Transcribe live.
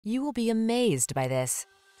You will be amazed by this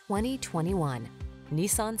 2021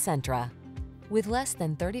 Nissan Sentra. With less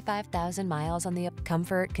than 35,000 miles on the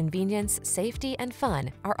comfort, convenience, safety, and fun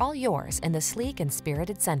are all yours in the sleek and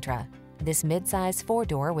spirited Sentra. This midsize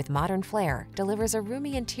four-door with modern flair delivers a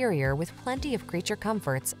roomy interior with plenty of creature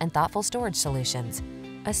comforts and thoughtful storage solutions,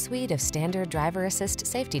 a suite of standard driver assist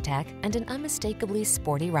safety tech, and an unmistakably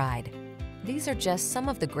sporty ride. These are just some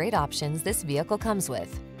of the great options this vehicle comes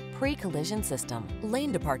with: pre-collision system,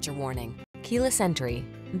 lane departure warning, keyless entry,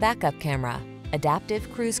 backup camera, adaptive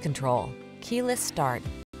cruise control, keyless start,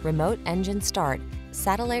 remote engine start,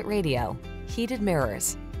 satellite radio, heated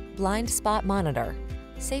mirrors, blind spot monitor.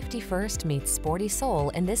 Safety first meets sporty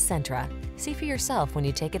soul in this Sentra. See for yourself when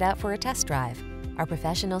you take it out for a test drive. Our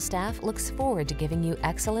professional staff looks forward to giving you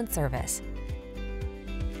excellent service.